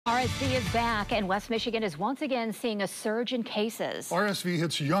RSV is back, and West Michigan is once again seeing a surge in cases. RSV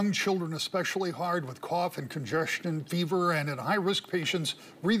hits young children especially hard with cough and congestion, fever, and in high-risk patients,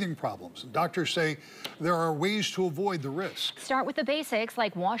 breathing problems. Doctors say there are ways to avoid the risk. Start with the basics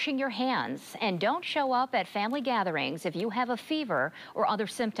like washing your hands, and don't show up at family gatherings if you have a fever or other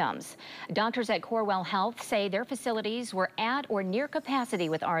symptoms. Doctors at Corewell Health say their facilities were at or near capacity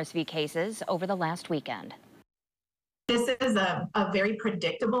with RSV cases over the last weekend. This is a very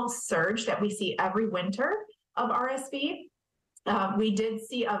predictable surge that we see every winter of RSV. We did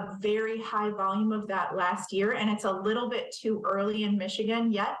see a very high volume of that last year, and it's a little bit too early in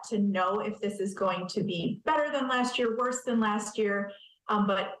Michigan yet to know if this is going to be better than last year, worse than last year.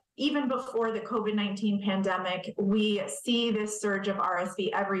 But even before the COVID-19 pandemic, we see this surge of RSV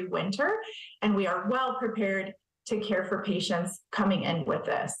every winter, and we are well prepared to care for patients coming in with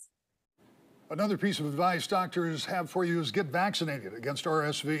this. Another piece of advice doctors have for you is get vaccinated against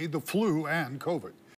RSV, the flu, and COVID.